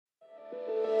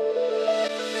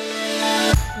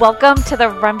Welcome to the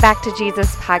Run Back to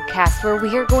Jesus podcast, where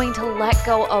we are going to let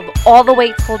go of all the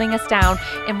weights holding us down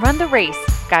and run the race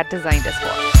God designed us for.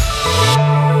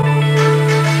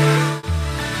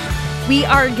 We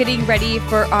are getting ready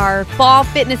for our fall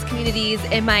fitness communities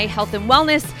in my health and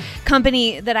wellness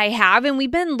company that I have. And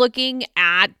we've been looking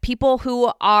at people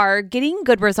who are getting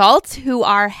good results, who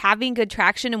are having good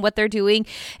traction in what they're doing.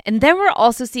 And then we're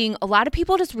also seeing a lot of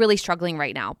people just really struggling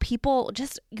right now. People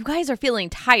just, you guys are feeling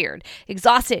tired,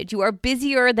 exhausted. You are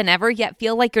busier than ever, yet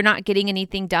feel like you're not getting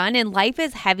anything done. And life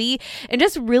is heavy and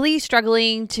just really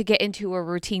struggling to get into a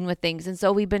routine with things. And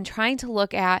so we've been trying to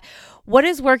look at what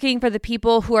is working for the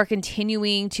people who are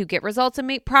continuing to get results and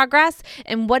make progress,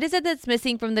 and what is it that's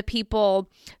missing from the people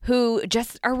who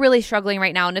just are really struggling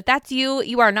right now. And if that's you,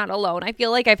 you are not alone. I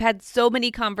feel like I've had so many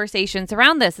conversations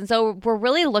around this. And so we're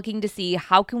really looking to see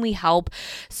how can we help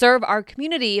serve our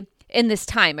community in this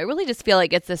time. I really just feel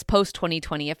like it's this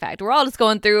post-2020 effect. We're all just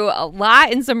going through a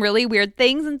lot and some really weird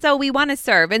things. And so we want to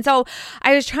serve. And so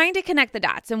I was trying to connect the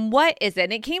dots. And what is it?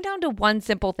 And it came down to one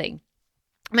simple thing.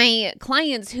 My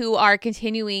clients who are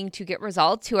continuing to get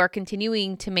results, who are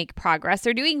continuing to make progress,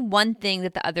 they're doing one thing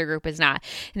that the other group is not.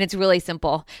 And it's really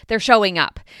simple. They're showing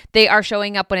up. They are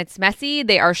showing up when it's messy.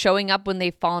 They are showing up when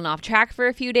they've fallen off track for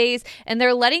a few days. And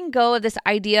they're letting go of this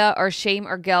idea or shame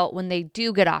or guilt when they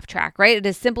do get off track, right? It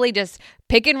is simply just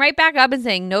picking right back up and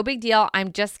saying, no big deal.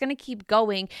 I'm just going to keep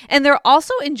going. And they're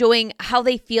also enjoying how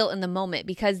they feel in the moment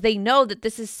because they know that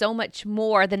this is so much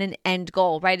more than an end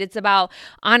goal, right? It's about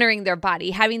honoring their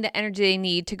body, having the energy they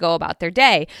need to go about their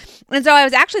day. And so I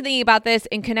was actually thinking about this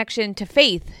in connection to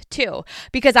faith too,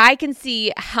 because I can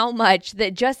see how much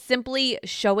that just simply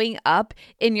showing up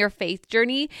in your faith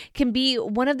journey can be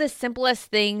one of the simplest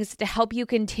things to help you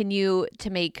continue to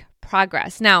make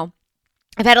progress. Now,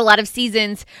 I've had a lot of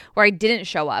seasons where I didn't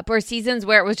show up, or seasons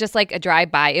where it was just like a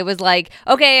drive-by. It was like,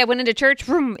 okay, I went into church,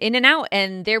 vroom, in and out,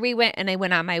 and there we went, and I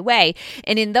went on my way.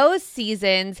 And in those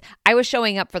seasons, I was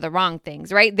showing up for the wrong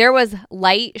things, right? There was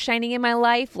light shining in my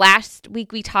life. Last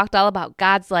week, we talked all about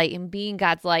God's light and being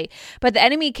God's light. But the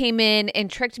enemy came in and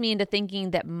tricked me into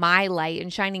thinking that my light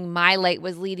and shining my light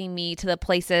was leading me to the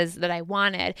places that I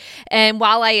wanted. And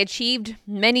while I achieved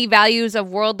many values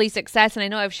of worldly success, and I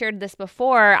know I've shared this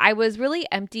before, I was really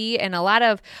empty and a lot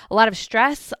of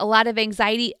stress, a lot of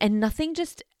anxiety, and nothing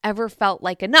just ever felt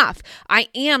like enough. I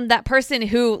am that person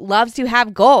who loves to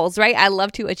have goals, right? I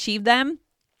love to achieve them.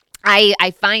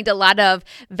 I find a lot of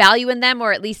value in them,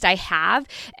 or at least I have.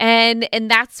 And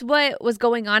that's what was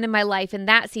going on in my life in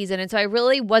that season. And so I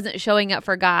really wasn't showing up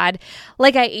for God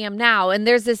like I am now. And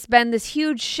there's been this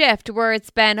huge shift where it's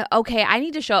been, okay, I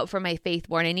need to show up for my faith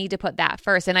more, and I need to put that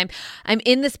first. And I'm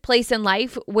in this place in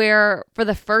life where for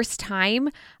the first time,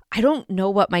 I don't know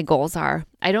what my goals are.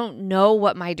 I don't know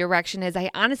what my direction is. I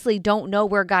honestly don't know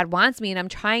where God wants me, and I'm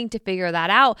trying to figure that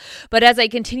out. But as I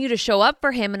continue to show up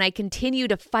for Him and I continue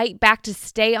to fight back to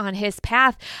stay on His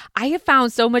path, I have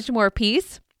found so much more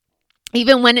peace.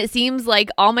 Even when it seems like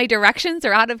all my directions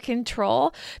are out of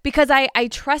control, because I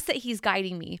trust that He's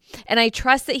guiding me, and I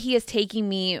trust that He is taking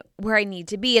me where I need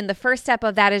to be. And the first step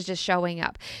of that is just showing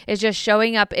up. It's just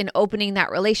showing up and opening that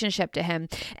relationship to Him.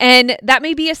 And that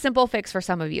may be a simple fix for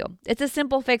some of you. It's a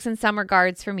simple fix in some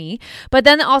regards for me. But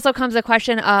then also comes a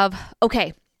question of,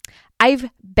 okay, I've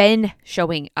been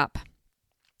showing up.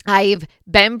 I've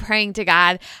been praying to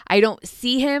God. I don't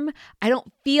see Him. I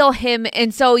don't feel Him.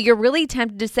 And so you're really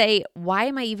tempted to say, why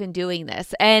am I even doing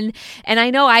this? And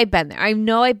I know I've been there. I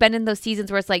know I've been in those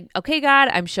seasons where it's like, okay, God,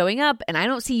 I'm showing up and I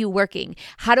don't see you working.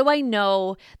 How do I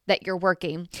know that you're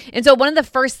working? And so one of the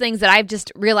first things that I've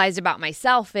just realized about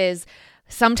myself is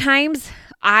sometimes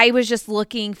I was just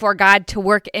looking for God to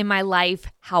work in my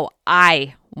life how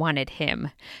I wanted Him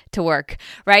to work,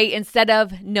 right? Instead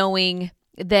of knowing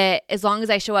that as long as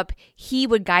I show up, He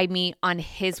would guide me on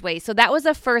His way. So that was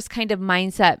the first kind of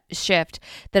mindset shift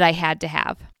that I had to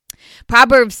have.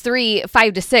 Proverbs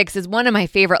 3:5-6 is one of my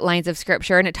favorite lines of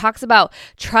scripture, and it talks about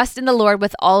trust in the Lord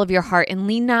with all of your heart and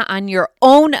lean not on your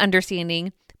own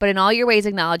understanding, but in all your ways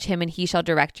acknowledge Him and He shall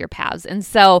direct your paths. And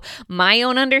so my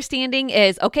own understanding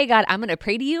is, okay, God, I'm going to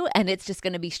pray to you, and it's just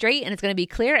going to be straight, and it's going to be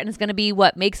clear, and it's going to be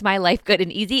what makes my life good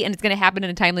and easy, and it's going to happen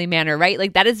in a timely manner, right?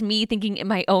 Like that is me thinking in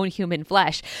my own human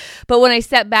flesh. But when I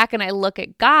step back and I look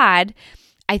at God,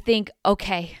 I think,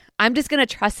 okay, I'm just going to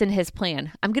trust in His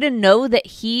plan. I'm going to know that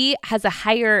He has a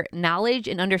higher knowledge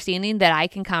and understanding that I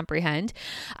can comprehend.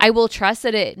 I will trust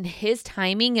that in His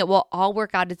timing, it will all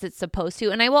work out as it's supposed to.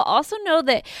 And I will also know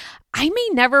that I may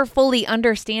never fully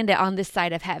understand it on this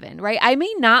side of heaven, right? I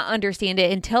may not understand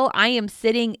it until I am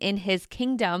sitting in His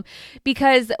kingdom,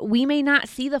 because we may not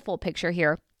see the full picture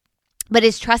here. but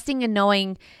it's trusting and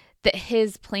knowing that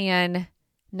his plan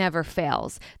never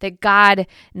fails, that God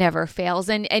never fails.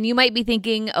 And you might be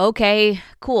thinking, okay,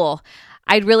 cool.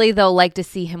 I'd really, though, like to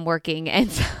see him working.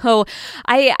 And so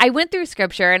I went through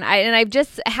scripture and I've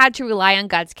just had to rely on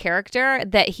God's character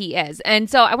that he is. And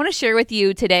so I want to share with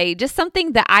you today just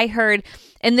something that I heard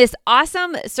in this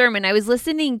awesome sermon I was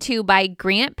listening to by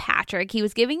Grant Patrick. He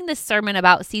was giving this sermon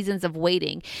about seasons of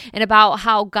waiting and about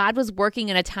how God was working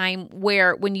in a time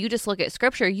where when you just look at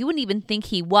scripture, you wouldn't even think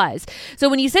he was. So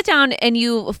when you sit down and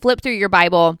you flip through your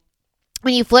Bible,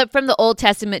 when you flip from the Old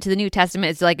Testament to the New Testament,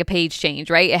 it's like a page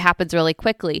change, right? It happens really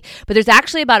quickly. But there's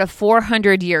actually about a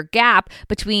 400-year gap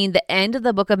between the end of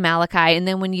the book of Malachi and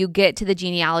then when you get to the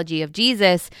genealogy of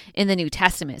Jesus in the New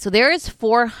Testament. So there is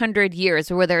 400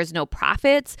 years where there's no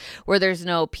prophets, where there's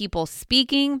no people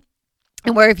speaking.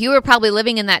 And where if you were probably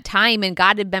living in that time and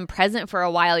God had been present for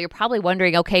a while, you're probably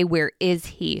wondering, okay, where is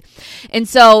he? And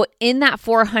so in that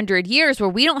 400 years where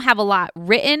we don't have a lot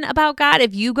written about God,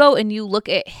 if you go and you look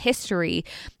at history,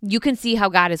 you can see how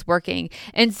God is working.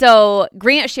 And so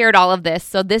Grant shared all of this.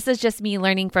 So this is just me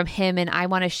learning from him, and I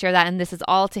want to share that. And this is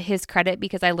all to his credit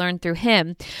because I learned through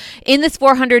him. In this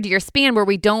 400-year span where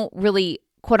we don't really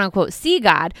quote unquote see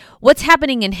God, what's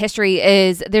happening in history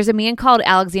is there's a man called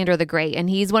Alexander the Great, and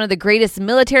he's one of the greatest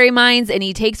military minds, and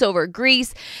he takes over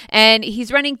Greece and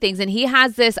he's running things, and he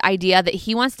has this idea that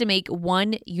he wants to make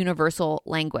one universal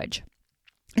language.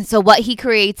 And so what he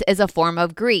creates is a form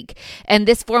of Greek. And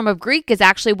this form of Greek is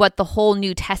actually what the whole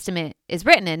New Testament is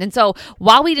written in. And so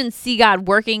while we didn't see God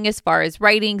working as far as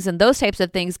writings and those types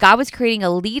of things, God was creating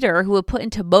a leader who would put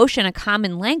into motion a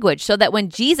common language so that when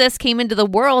Jesus came into the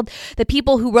world, the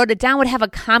people who wrote it down would have a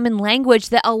common language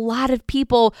that a lot of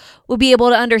people would be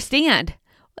able to understand.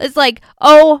 It's like,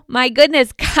 oh my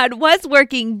goodness, God was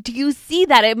working. Do you see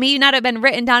that? It may not have been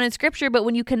written down in scripture, but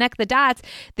when you connect the dots,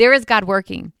 there is God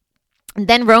working. And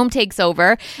then Rome takes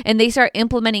over and they start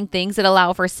implementing things that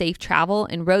allow for safe travel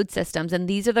and road systems. And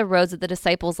these are the roads that the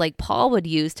disciples like Paul would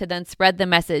use to then spread the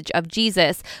message of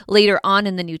Jesus later on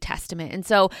in the New Testament. And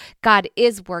so God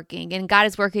is working, and God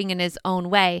is working in his own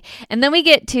way. And then we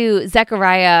get to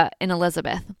Zechariah and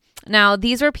Elizabeth. Now,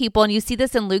 these were people, and you see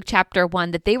this in Luke chapter 1,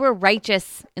 that they were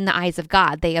righteous in the eyes of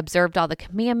God. They observed all the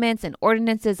commandments and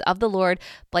ordinances of the Lord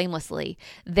blamelessly.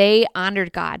 They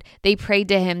honored God. They prayed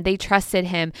to him. They trusted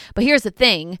him. But here's the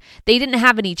thing. They didn't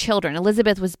have any children.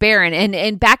 Elizabeth was barren.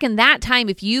 And back in that time,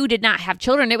 if you did not have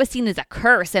children, it was seen as a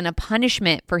curse and a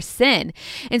punishment for sin.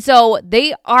 And so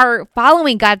they are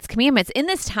following God's commandments. In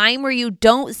this time where you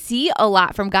don't see a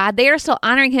lot from God, they are still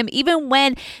honoring him, even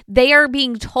when they are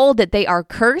being told that they are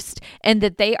cursed and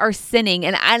that they are sinning.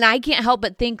 And I can't help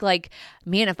but think like,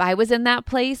 man, if I was in that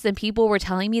place and people were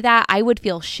telling me that, I would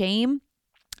feel shame.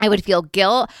 I would feel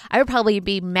guilt. I would probably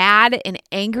be mad and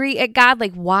angry at God.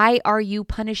 Like, why are you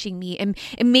punishing me? And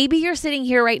maybe you're sitting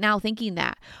here right now thinking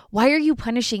that. Why are you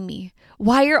punishing me?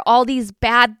 Why are all these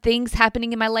bad things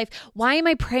happening in my life? Why am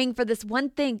I praying for this one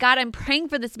thing? God, I'm praying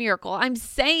for this miracle. I'm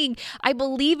saying I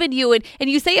believe in you. And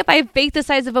you say if I have faith the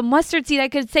size of a mustard seed, I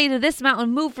could say to this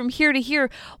mountain, move from here to here.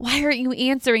 Why aren't you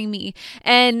answering me?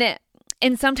 And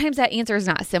sometimes that answer is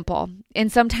not simple.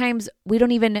 And sometimes we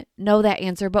don't even know that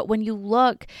answer. But when you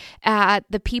look at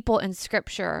the people in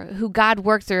scripture who God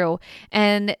worked through,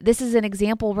 and this is an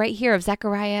example right here of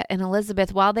Zechariah and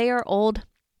Elizabeth, while they are old,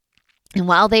 and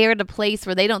while they are at a place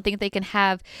where they don't think they can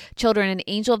have children, an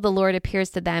angel of the Lord appears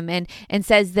to them and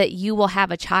says that you will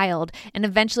have a child. And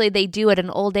eventually they do at an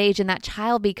old age, and that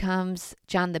child becomes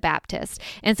John the Baptist.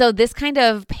 And so this kind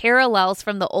of parallels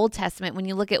from the Old Testament when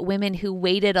you look at women who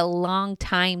waited a long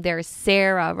time. There's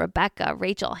Sarah, Rebecca,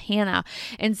 Rachel, Hannah.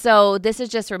 And so this is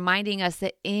just reminding us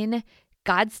that in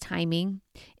God's timing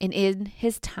and in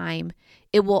his time,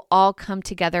 it will all come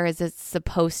together as it's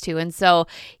supposed to. And so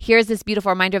here's this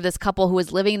beautiful reminder of this couple who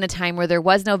was living in a time where there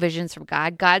was no visions from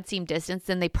God. God seemed distant,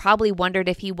 and they probably wondered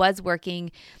if he was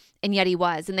working, and yet he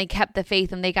was. And they kept the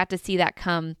faith, and they got to see that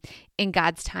come in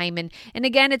God's time. And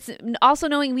again, it's also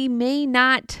knowing we may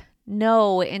not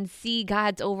know and see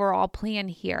God's overall plan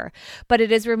here, but it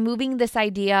is removing this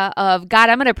idea of, God,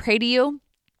 I'm going to pray to you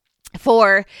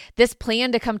for this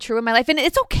plan to come true in my life. And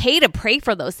it's okay to pray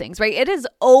for those things, right? It is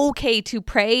okay to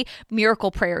pray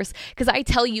miracle prayers. Because I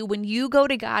tell you, when you go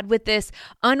to God with this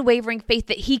unwavering faith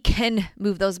that he can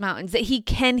move those mountains, that he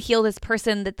can heal this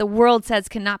person that the world says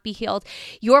cannot be healed,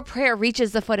 your prayer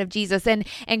reaches the foot of Jesus, and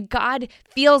God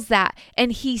feels that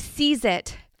and he sees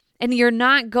it. And you're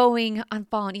not going on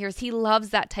fallen ears. He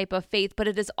loves that type of faith, but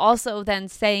it is also then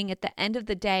saying at the end of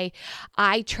the day,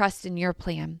 I trust in your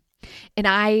plan. And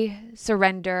I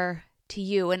surrender to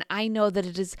you. And I know that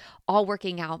it is all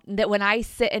working out. That when I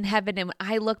sit in heaven and when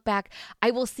I look back,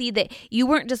 I will see that you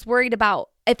weren't just worried about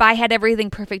if I had everything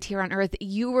perfect here on earth.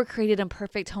 You were created a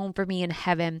perfect home for me in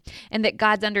heaven, and that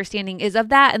God's understanding is of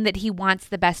that, and that he wants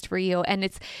the best for you. And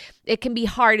it can be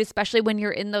hard, especially when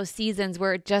you're in those seasons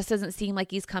where it just doesn't seem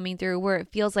like he's coming through, where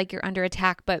it feels like you're under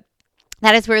attack. But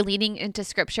that is where leading into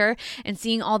scripture and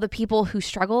seeing all the people who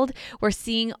struggled, we're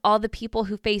seeing all the people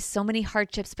who faced so many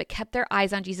hardships but kept their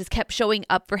eyes on Jesus, kept showing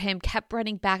up for him, kept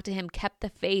running back to him, kept the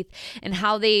faith, and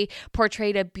how they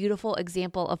portrayed a beautiful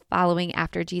example of following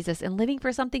after Jesus and living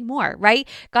for something more, right?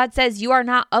 God says you are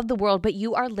not of the world, but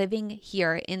you are living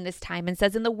here in this time, and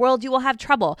says in the world you will have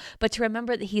trouble, but to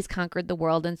remember that he's conquered the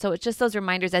world. And so it's just those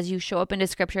reminders as you show up into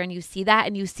scripture and you see that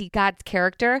and you see God's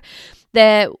character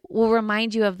that will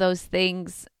remind you of those things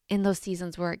in those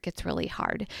seasons where it gets really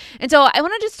hard. And so I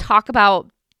want to just talk about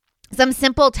some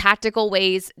simple tactical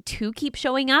ways to keep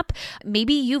showing up.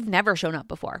 Maybe you've never shown up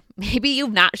before. Maybe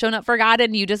you've not shown up for God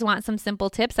and you just want some simple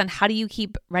tips on how do you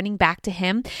keep running back to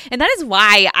him. And that is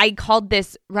why I called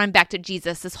this Run Back to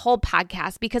Jesus, this whole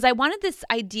podcast, because I wanted this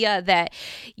idea that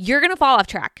you're going to fall off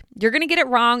track. You're going to get it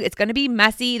wrong. It's going to be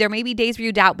messy. There may be days where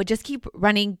you doubt, but just keep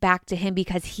running back to him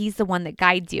because he's the one that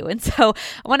guides you. And so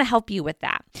I want to help you with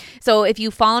that. So if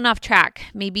you've fallen off track,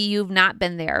 maybe you've not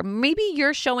been there, maybe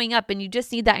you're showing up and you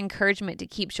just need that encouragement to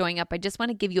keep showing up. I just want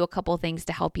to give you a couple things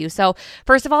to help you. So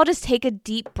first of all, just take a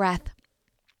deep breath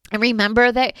and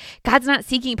remember that God's not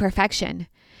seeking perfection.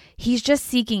 He's just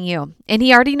seeking you. And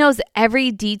he already knows every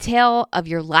detail of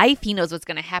your life. He knows what's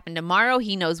going to happen tomorrow.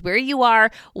 He knows where you are,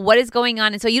 what is going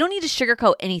on. And so you don't need to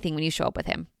sugarcoat anything when you show up with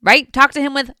him, right? Talk to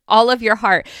him with all of your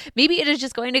heart. Maybe it is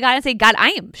just going to God and say, God, I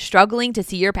am struggling to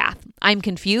see your path. I'm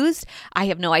confused. I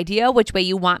have no idea which way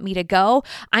you want me to go.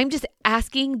 I'm just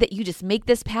asking that you just make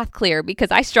this path clear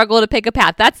because I struggle to pick a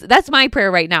path. That's my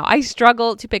prayer right now. I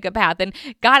struggle to pick a path. And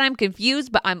God, I'm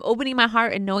confused, but I'm opening my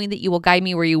heart and knowing that you will guide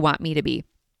me where you want me to be.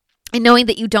 And knowing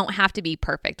that you don't have to be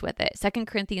perfect with it. 2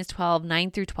 Corinthians 12,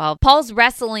 9-12. Paul's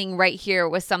wrestling right here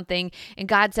with something. And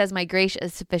God says, my grace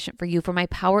is sufficient for you, for my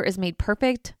power is made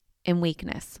perfect in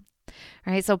weakness.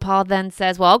 All right, so Paul then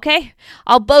says, well, okay,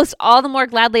 I'll boast all the more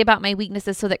gladly about my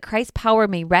weaknesses so that Christ's power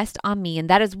may rest on me. And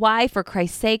that is why, for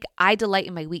Christ's sake, I delight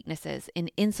in my weaknesses, in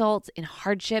insults, in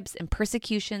hardships, in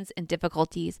persecutions, in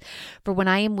difficulties. For when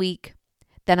I am weak,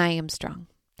 then I am strong.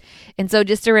 And so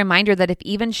just a reminder that if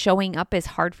even showing up is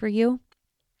hard for you,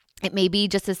 it may be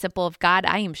just as simple of God,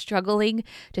 I am struggling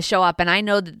to show up. And I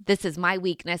know that this is my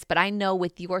weakness, but I know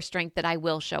with your strength that I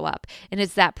will show up. And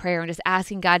it's that prayer and just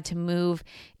asking God to move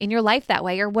in your life that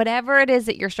way or whatever it is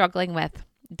that you're struggling with.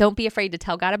 Don't be afraid to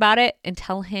tell God about it and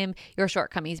tell him your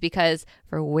shortcomings because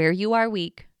for where you are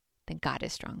weak, then God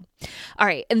is strong. All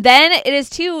right. And then it is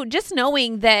too, just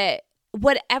knowing that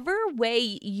whatever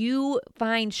way you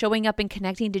find showing up and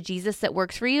connecting to Jesus that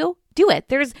works for you, do it.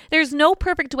 There's no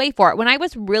perfect way for it. When I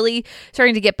was really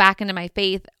starting to get back into my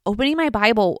faith, opening my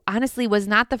Bible honestly was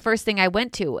not the first thing I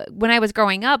went to. When I was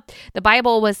growing up, the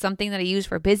Bible was something that I used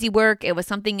for busy work. It was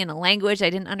something in a language I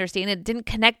didn't understand. It didn't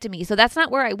connect to me. So that's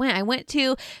not where I went. I went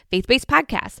to faith-based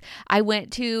podcasts. I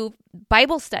went to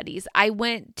Bible studies. I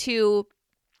went to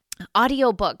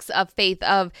audiobooks of faith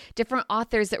of different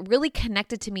authors that really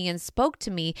connected to me and spoke to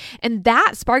me. And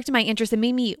that sparked my interest and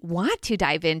made me want to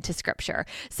dive into scripture.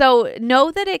 So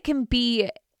know that it can be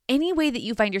any way that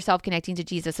you find yourself connecting to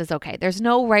Jesus is okay. There's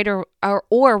no right or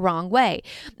wrong way.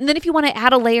 And then if you want to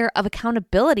add a layer of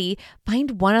accountability,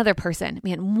 find one other person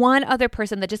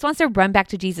that just wants to run back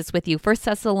to Jesus with you. 1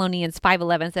 Thessalonians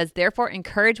 5:11 says, therefore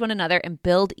encourage one another and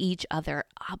build each other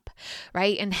up,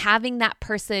 right? And having that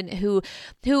person who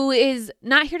is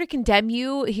not here to condemn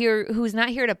you, who's not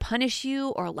here to punish you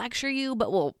or lecture you,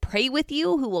 but will pray with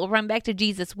you, who will run back to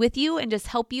Jesus with you and just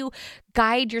help you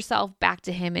guide yourself back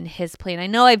to him and his plan. I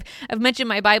know I've mentioned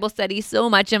my Bible study so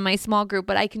much in my small group,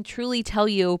 but I can truly tell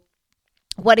you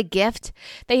what a gift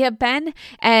they have been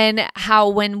and how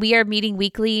when we are meeting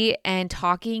weekly and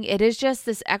talking, it is just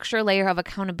this extra layer of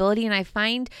accountability. And I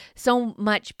find so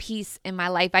much peace in my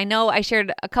life. I know I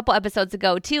shared a couple episodes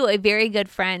ago too, a very good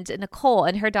friend, Nicole,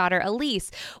 and her daughter,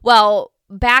 Elise. Well,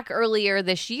 back earlier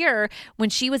this year when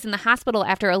she was in the hospital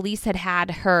after Elise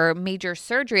had her major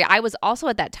surgery, I was also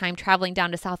at that time traveling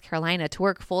down to South Carolina to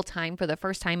work full time for the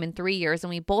first time in 3 years. And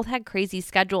we both had crazy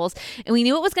schedules and we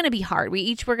knew it was going to be hard. We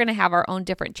each were going to have our own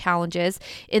different challenges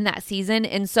in that season.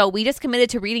 And so we just committed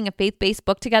to reading a faith-based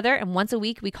book together. And once a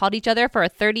week, we called each other for a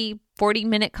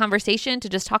 40-minute conversation to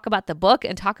just talk about the book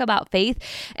and talk about faith.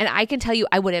 And I can tell you,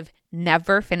 I would have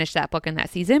never finished that book in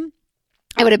that season.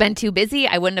 I would have been too busy.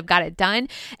 I wouldn't have got it done.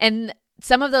 And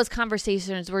some of those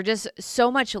conversations were just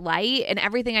so much light and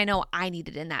everything I know I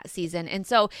needed in that season. And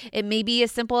so it may be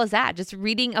as simple as that, just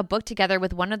reading a book together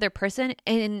with one other person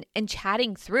and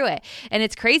chatting through it. And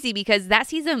it's crazy because that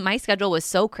season, my schedule was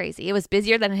so crazy. It was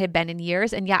busier than it had been in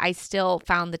years. And yet I still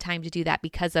found the time to do that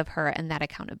because of her and that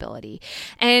accountability.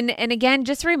 And again,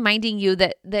 just reminding you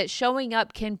that showing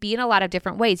up can be in a lot of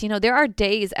different ways. There are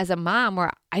days as a mom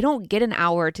where I don't get an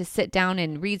hour to sit down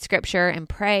and read scripture and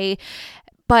pray,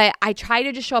 but I try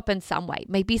to just show up in some way,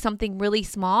 maybe something really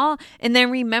small. And then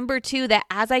remember too, that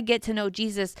as I get to know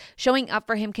Jesus, showing up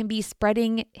for him can be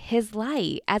spreading his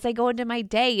light as I go into my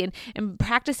day and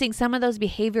practicing some of those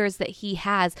behaviors that he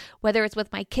has, whether it's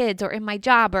with my kids or in my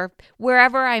job or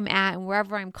wherever I'm at and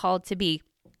wherever I'm called to be,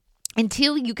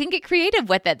 until you can get creative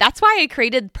with it. That's why I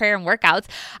created prayer and workouts.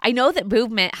 I know that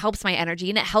movement helps my energy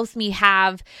and it helps me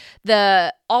have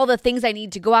all the things I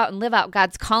need to go out and live out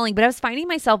God's calling. But I was finding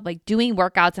myself doing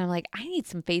workouts and I'm like, I need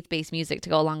some faith-based music to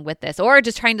go along with this, or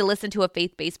just trying to listen to a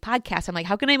faith-based podcast. I'm like,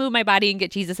 how can I move my body and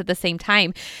get Jesus at the same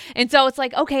time? And so it's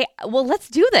like, okay, well, let's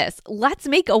do this. Let's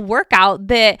make a workout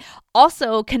that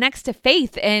also connects to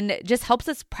faith and just helps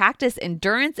us practice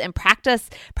endurance and practice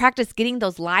getting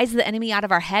those lies of the enemy out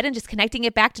of our head and just connecting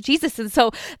it back to Jesus. And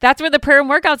so that's where the prayer and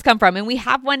workouts come from. And we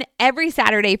have one every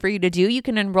Saturday for you to do. You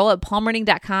can enroll at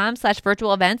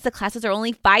palmreading.com/virtual events. The classes are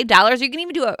only $5. You can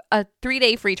even do a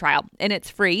 3-day free trial and it's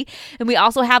free. And we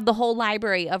also have the whole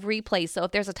library of replays. So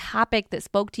if there's a topic that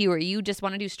spoke to you, or you just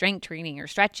want to do strength training or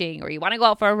stretching, or you want to go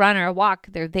out for a run or a walk,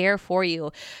 they're there for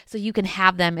you. So you can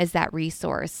have them as that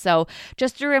resource. So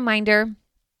just a reminder,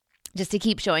 just to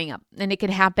keep showing up. And it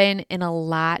can happen in a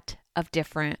lot of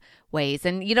different ways.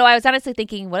 And, I was honestly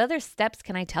thinking, what other steps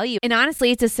can I tell you? And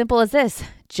honestly, it's as simple as this.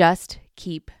 Just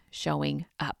keep showing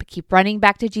up. Keep running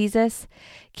back to Jesus.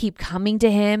 Keep coming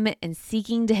to him and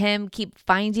seeking to him. Keep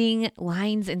finding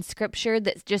lines in scripture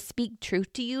that just speak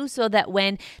truth to you, so that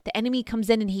when the enemy comes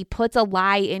in and he puts a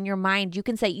lie in your mind, you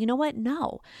can say, you know what?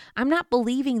 No, I'm not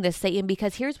believing this, Satan,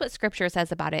 because here's what scripture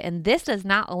says about it. And this does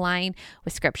not align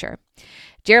with scripture.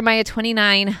 Jeremiah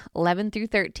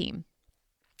 29:11-13.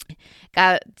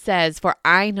 God says, for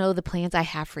I know the plans I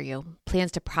have for you,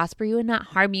 plans to prosper you and not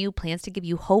harm you, plans to give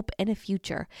you hope and a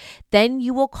future. Then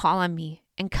you will call on me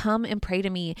and come and pray to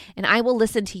me, and I will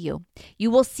listen to you.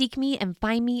 You will seek me and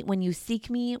find me when you seek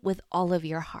me with all of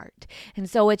your heart. And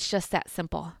so it's just that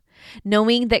simple.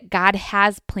 Knowing that God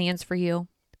has plans for you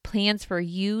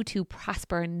to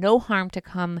prosper and no harm to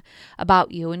come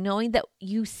about you, and knowing that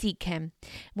you seek him.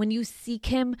 When you seek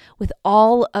him with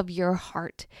all of your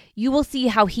heart, you will see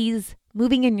how he's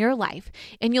moving in your life,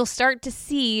 and you'll start to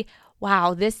see,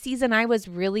 wow, this season I was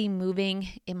really moving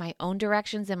in my own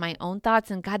directions and my own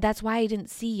thoughts, and God, that's why I didn't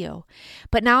see you.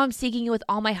 But now I'm seeking you with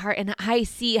all my heart, and I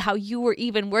see how you were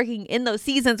even working in those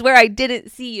seasons where I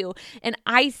didn't see you. And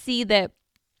I see that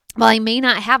while I may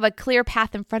not have a clear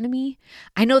path in front of me,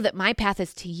 I know that my path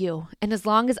is to you. And as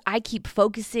long as I keep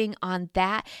focusing on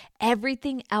that,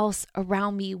 everything else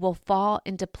around me will fall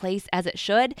into place as it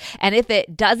should. And if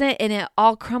it doesn't and it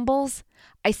all crumbles,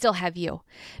 I still have you.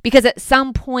 Because at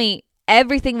some point,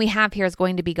 everything we have here is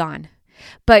going to be gone.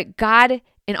 But God,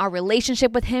 in our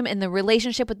relationship with him and the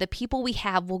relationship with the people we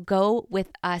have, will go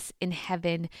with us in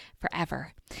heaven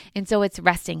forever. And so it's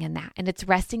resting in that. And it's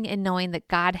resting in knowing that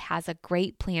God has a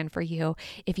great plan for you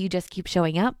if you just keep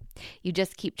showing up, you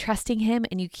just keep trusting him,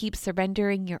 and you keep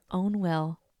surrendering your own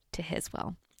will to his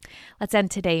will. Let's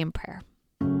end today in prayer.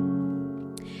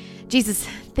 Jesus,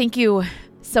 thank you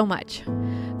so much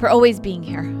for always being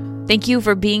here. Thank you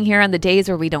for being here on the days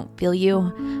where we don't feel you,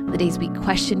 on the days we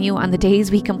question you, on the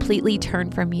days we completely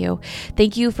turn from you.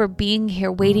 Thank you for being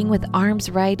here, waiting with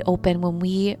arms wide open when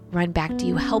we run back to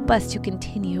you. Help us to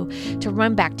continue to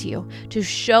run back to you, to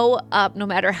show up no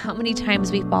matter how many times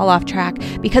we fall off track,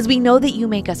 because we know that you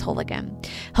make us whole again.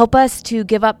 Help us to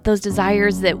give up those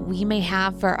desires that we may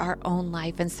have for our own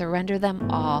life and surrender them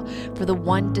all for the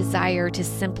one desire to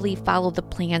simply follow the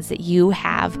plans that you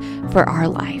have for our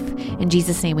life. In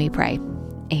Jesus' name we pray.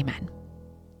 Amen.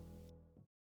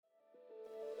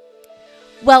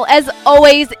 Well, as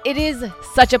always, it is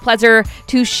such a pleasure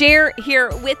to share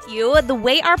here with you. The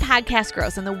way our podcast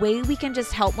grows and the way we can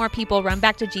just help more people run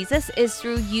back to Jesus is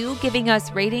through you giving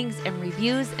us ratings and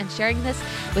reviews and sharing this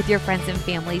with your friends and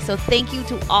family. So thank you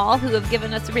to all who have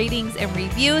given us ratings and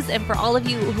reviews, and for all of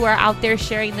you who are out there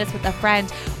sharing this with a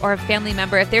friend or a family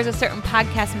member. If there's a certain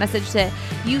podcast message that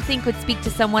you think would speak to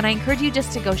someone, I encourage you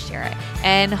just to go share it,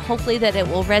 and hopefully that it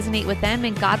will resonate with them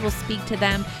and God will speak to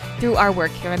them through our work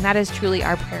here. And that is truly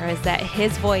our prayer, is that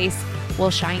his voice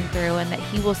will shine through and that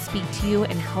he will speak to you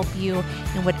and help you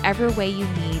in whatever way you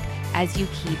need as you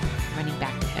keep running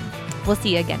back to him. We'll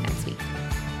see you again next time.